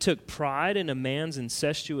 They took pride in a man's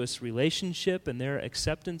incestuous relationship and their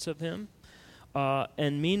acceptance of him.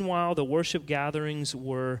 And meanwhile, the worship gatherings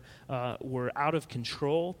were out of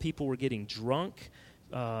control. People were getting drunk.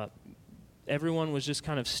 Everyone was just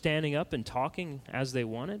kind of standing up and talking as they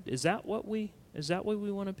wanted. Is that what we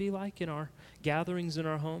want to be like in our gatherings in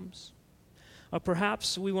our homes?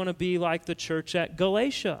 Perhaps we want to be like the church at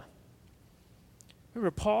Galatia.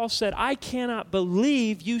 Remember, Paul said, I cannot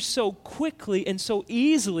believe you so quickly and so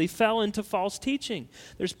easily fell into false teaching.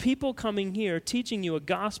 There's people coming here teaching you a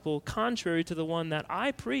gospel contrary to the one that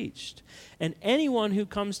I preached. And anyone who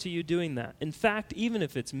comes to you doing that, in fact, even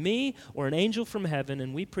if it's me or an angel from heaven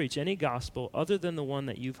and we preach any gospel other than the one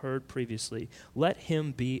that you've heard previously, let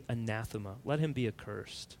him be anathema. Let him be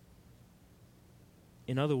accursed.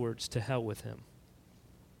 In other words, to hell with him.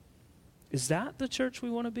 Is that the church we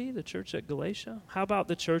want to be, the church at Galatia? How about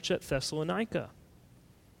the church at Thessalonica?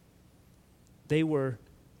 They were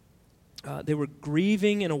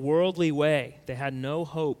grieving in a worldly way. They had no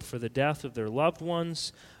hope for the death of their loved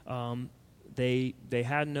ones. They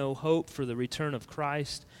had no hope for the return of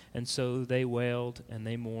Christ, and so they wailed and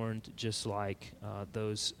they mourned just like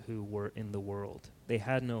those who were in the world. They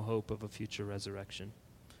had no hope of a future resurrection.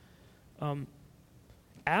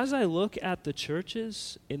 As I look at the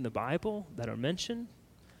churches in the Bible that are mentioned,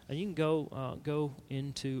 and you can go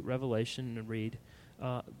into Revelation and read,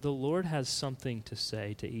 the Lord has something to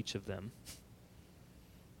say to each of them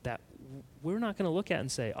that we're not going to look at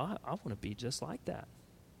and say, I want to be just like that.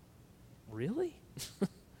 Really?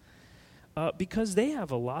 Because they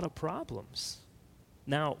have a lot of problems.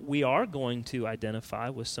 Now, we are going to identify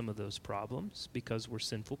with some of those problems because we're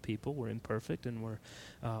sinful people, we're imperfect, and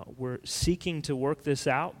we're seeking to work this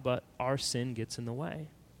out, but our sin gets in the way.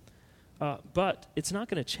 But it's not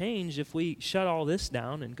going to change if we shut all this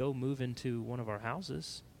down and go move into one of our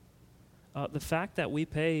houses. The fact that we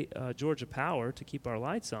pay Georgia Power to keep our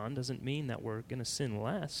lights on doesn't mean that we're going to sin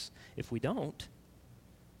less if we don't.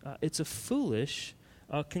 It's a foolish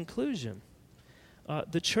conclusion.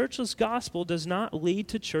 The churchless gospel does not lead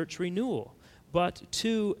to church renewal, but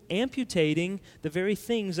to amputating the very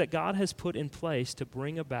things that God has put in place to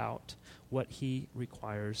bring about what he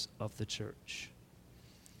requires of the church.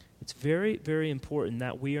 It's very, very important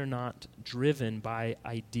that we are not driven by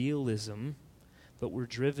idealism, but we're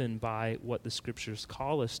driven by what the scriptures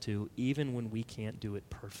call us to, even when we can't do it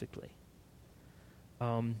perfectly.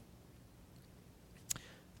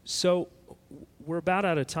 So we're about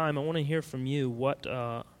out of time. I want to hear from you what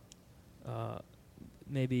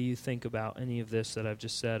maybe you think about any of this that I've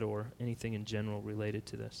just said or anything in general related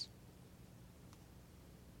to this.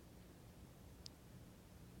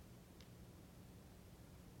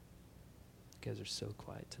 You guys are so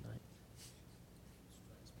quiet tonight.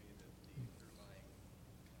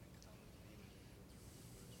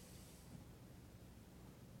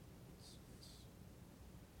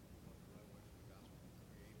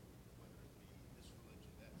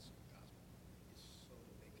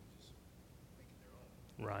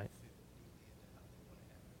 Right.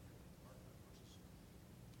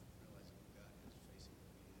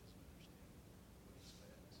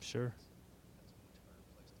 Sure.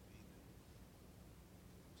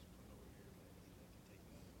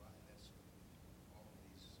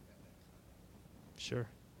 Sure.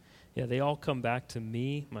 Yeah, they all come back to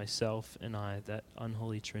me, myself, and I, that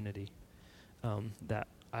unholy trinity. That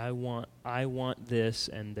I want this,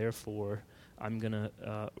 and therefore I'm gonna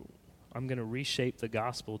reshape the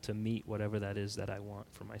gospel to meet whatever that is that I want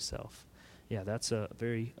for myself. Yeah, that's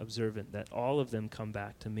very observant, that all of them come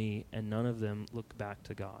back to me and none of them look back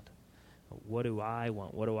to God. What do I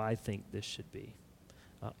want? What do I think this should be?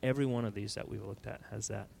 Every one of these that we've looked at has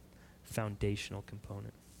that foundational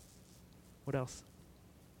component. What else?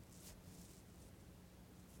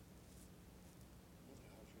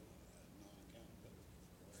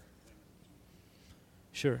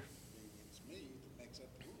 Sure.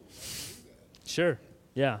 Sure.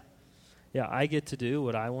 Yeah. Yeah, I get to do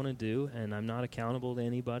what I want to do, and I'm not accountable to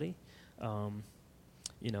anybody.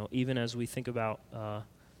 Even as we think about,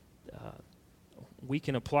 we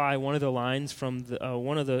can apply one of the lines from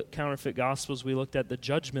one of the counterfeit gospels we looked at, the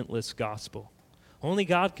judgmentless gospel. Only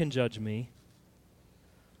God can judge me.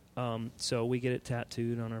 So we get it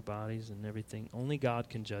tattooed on our bodies and everything. Only God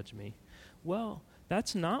can judge me. Well,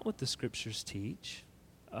 that's not what the scriptures teach.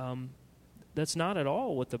 That's not at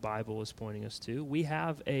all what the Bible is pointing us to. We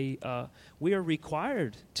are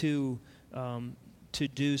required to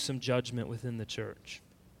do some judgment within the church,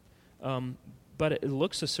 but it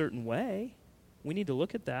looks a certain way. We need to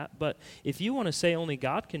look at that. But if you want to say only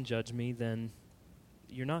God can judge me, then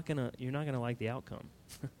you're not gonna like the outcome.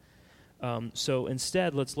 So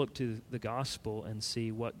instead, let's look to the gospel and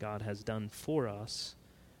see what God has done for us.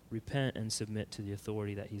 Repent and submit to the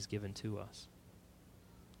authority that He's given to us.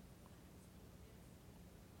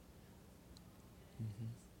 Mm-hmm.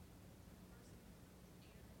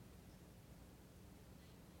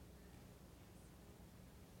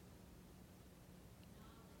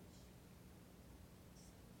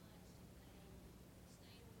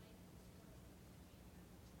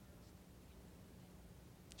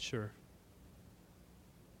 Sure.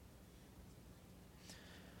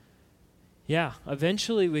 Yeah,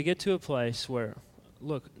 eventually we get to a place where,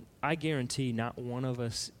 look, I guarantee not one of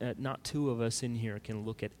us, not two of us in here can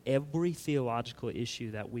look at every theological issue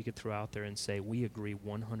that we could throw out there and say we agree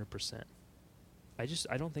 100%. I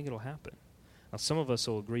don't think it'll happen. Now, some of us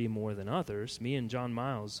will agree more than others. Me and John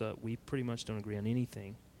Miles, we pretty much don't agree on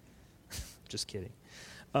anything. Just kidding.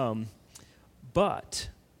 But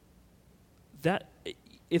that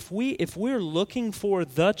if we're looking for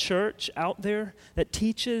the church out there that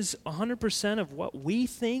teaches 100% of what we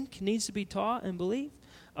think needs to be taught and believed,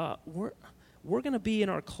 we're going to be in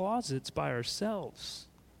our closets by ourselves.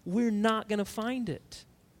 We're not going to find it,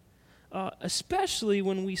 especially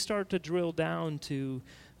when we start to drill down to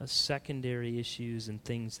secondary issues and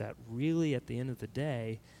things that really, at the end of the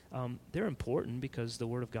day, they're important because the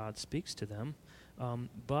Word of God speaks to them,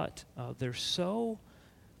 but they're so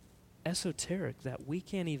esoteric that we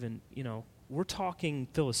can't even, we're talking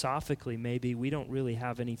philosophically maybe. We don't really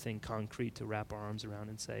have anything concrete to wrap our arms around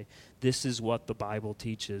and say, this is what the Bible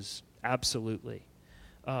teaches. Absolutely.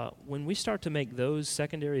 When we start to make those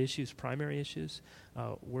secondary issues primary issues,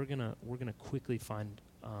 we're gonna quickly find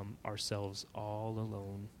ourselves all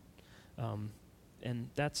alone. And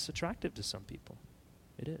that's attractive to some people.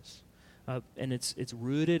 It is. And it's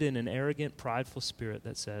rooted in an arrogant, prideful spirit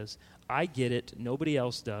that says, I get it, nobody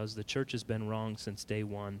else does, the church has been wrong since day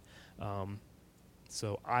one,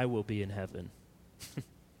 so I will be in heaven.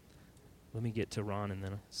 Let me get to Ron and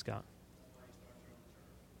then Scott.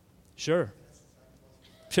 Sure.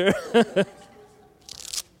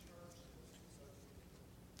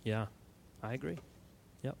 Yeah, I agree.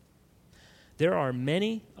 Yep. There are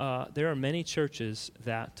many churches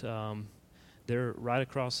that they're right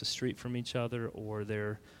across the street from each other, or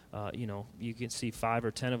they're, you can see 5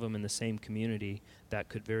 or 10 of them in the same community that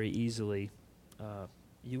could very easily, why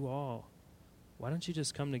don't you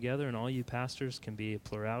just come together and all you pastors can be a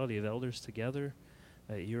plurality of elders together?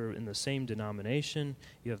 You're in the same denomination,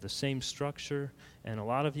 you have the same structure, and a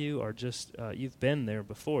lot of you are just, you've been there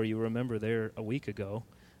before. You remember there a week ago,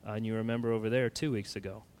 and you remember over there 2 weeks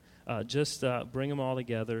ago. Just bring them all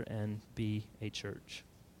together and be a church.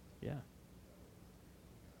 Yeah.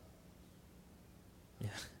 Yeah.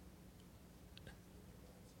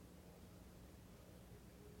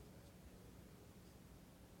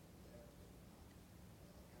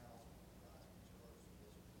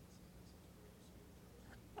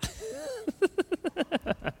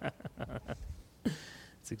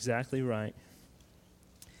 That's exactly right.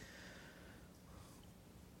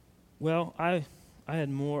 Well, I had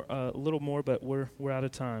a little more, but we're out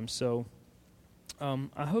of time. So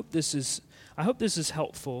I hope this is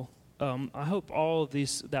helpful. I hope all of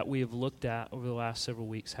these that we have looked at over the last several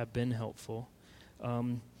weeks have been helpful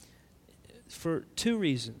for 2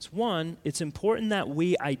 reasons. One, it's important that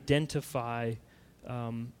we identify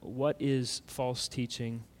what is false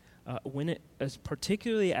teaching,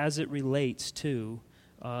 particularly as it relates to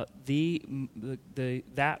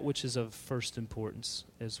that which is of first importance,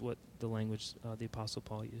 is what the language the Apostle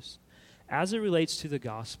Paul used. As it relates to the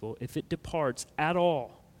gospel, if it departs at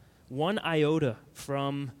all, 1 iota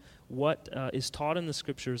from what is taught in the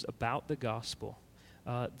Scriptures about the gospel,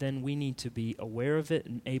 then we need to be aware of it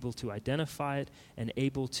and able to identify it and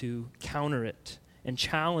able to counter it and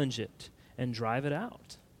challenge it and drive it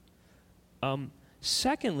out.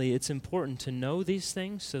 Secondly, it's important to know these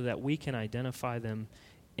things so that we can identify them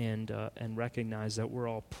and recognize that we're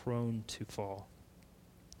all prone to fall.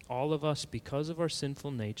 All of us, because of our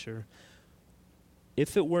sinful nature,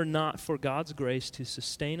 if it were not for God's grace to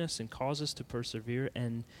sustain us and cause us to persevere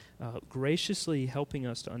and graciously helping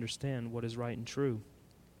us to understand what is right and true,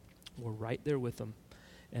 we're right there with them.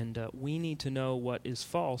 And we need to know what is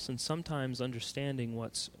false, and sometimes understanding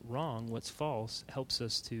what's wrong, what's false, helps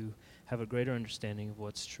us to have a greater understanding of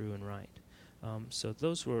what's true and right. So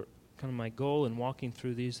those were kind of my goal in walking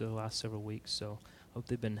through these the last several weeks. So I hope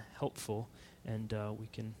they've been helpful, and we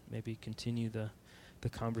can maybe continue the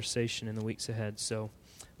conversation in the weeks ahead. So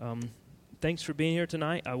thanks for being here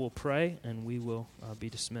tonight. I will pray, and we will be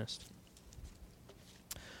dismissed.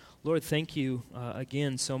 Lord, thank you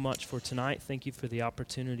again so much for tonight. Thank you for the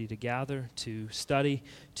opportunity to gather, to study,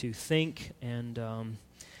 to think, and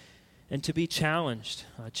to be challenged.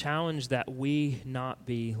 Challenged that we not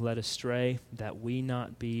be led astray, that we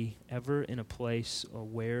not be ever in a place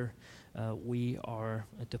where we are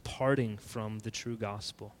departing from the true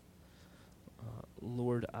gospel.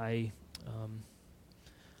 Lord, I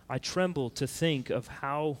tremble to think of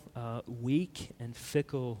how weak and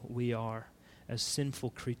fickle we are as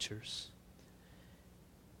sinful creatures.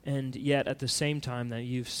 And yet at the same time that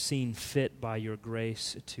you've seen fit by your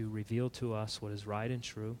grace to reveal to us what is right and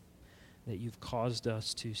true, that you've caused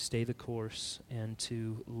us to stay the course and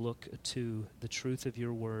to look to the truth of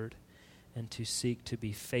your word and to seek to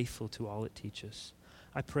be faithful to all it teaches.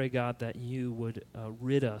 I pray, God, that you would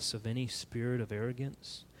rid us of any spirit of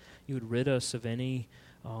arrogance. You would rid us of any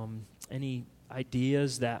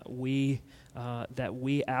ideas that we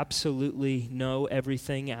absolutely know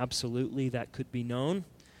everything absolutely that could be known,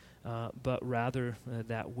 but rather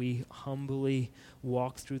that we humbly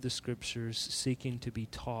walk through the Scriptures seeking to be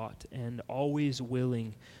taught and always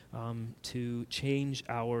willing to change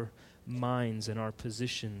our minds and our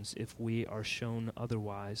positions if we are shown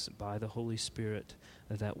otherwise by the Holy Spirit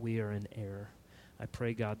that we are in error. I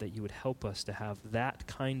pray, God, that you would help us to have that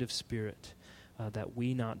kind of spirit, that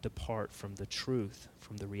we not depart from the truth,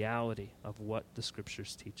 from the reality of what the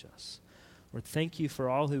Scriptures teach us. Lord, thank you for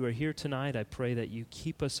all who are here tonight. I pray that you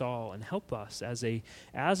keep us all and help us as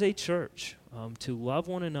a church to love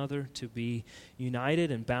one another, to be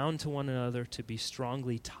united and bound to one another, to be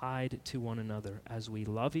strongly tied to one another as we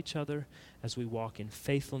love each other, as we walk in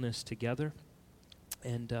faithfulness together.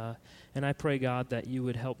 And I pray, God, that you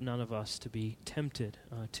would help none of us to be tempted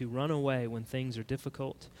to run away when things are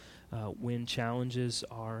difficult, when challenges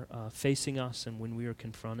are facing us, and when we are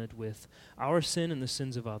confronted with our sin and the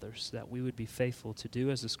sins of others, that we would be faithful to do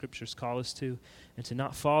as the Scriptures call us to, and to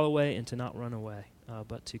not fall away and to not run away,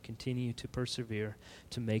 but to continue to persevere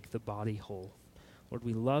to make the body whole. Lord,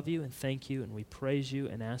 we love you and thank you, and we praise you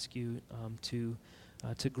and ask you to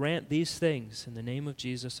grant these things in the name of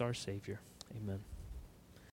Jesus, our Savior. Amen.